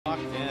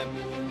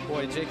And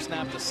boy, Jake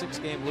snapped a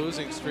 6-game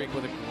losing streak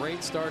with a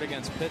great start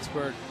against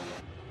Pittsburgh.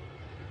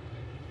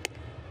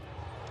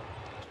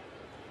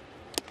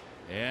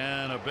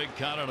 And a big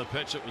count on a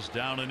pitch that was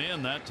down and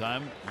in that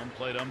time.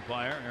 Unplayed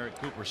umpire Eric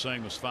Cooper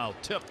saying was foul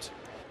tipped.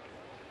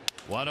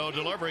 1-0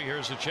 delivery.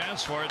 Here's a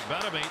chance for it.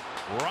 Bettamy,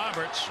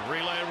 Roberts,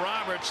 relay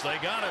Roberts. They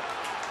got it.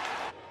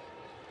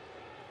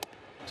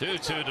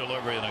 2-2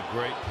 delivery and a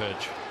great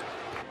pitch.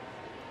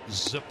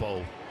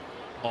 Zippo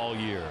all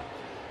year.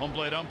 Home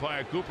plate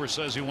umpire Cooper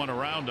says he won a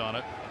round on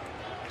it.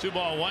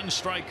 2-ball,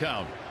 1-strike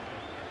count.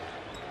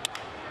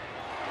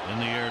 In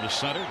the air to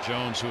center.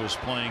 Jones, who is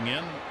playing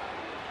in.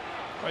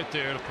 Right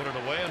there to put it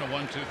away in a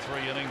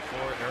 1-2-3 inning for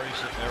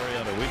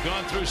Arrieta. We've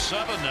gone through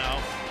 7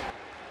 now.